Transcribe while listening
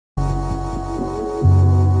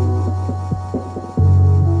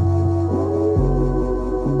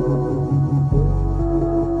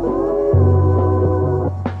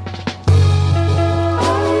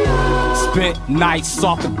Spent nights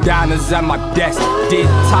soccer downers at my desk. Did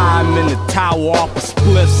time in the tower off of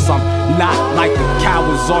spliffs. I'm not like the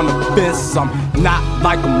cowards on the fence. I'm not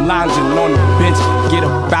like I'm lounging on the bench. Get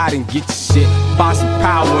up out and get your shit. Find some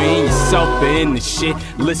power in yourself or in the shit.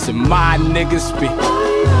 Listen, my niggas spit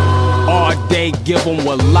all day, give them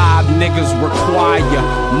what live niggas require.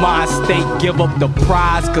 My state, give up the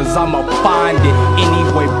prize, cause I'ma find it.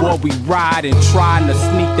 Anyway, boy, we riding, trying to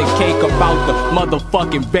sneak the cake about the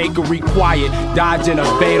motherfucking bakery quiet. Dodge and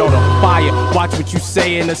evade on the fire. Watch what you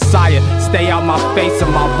say in the sire. Stay out my face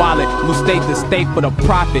and my wallet. Move state to state for the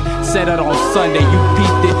profit. Said it on Sunday, you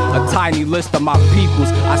peeped it. A tiny list of my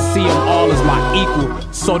peoples. I see them all as my equal.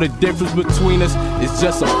 So the difference between us is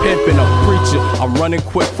just a pimp and a preacher. I'm running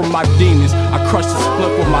quick from my demons. I crush the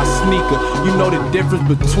split with my sneaker. You know the difference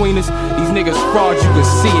between us. These niggas frauds, you can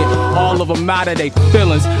see it. All of them out of they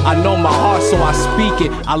feelings. I know my heart, so I speak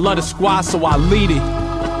it. I love the squad, so I lead it.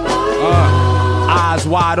 Eyes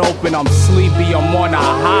wide open, I'm sleepy. I'm on a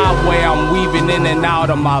highway, I'm weaving in and out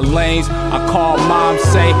of my lanes. I call mom,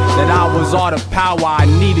 say that I was all the power I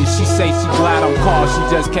needed. She say she glad I'm called,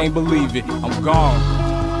 she just can't believe it. I'm gone.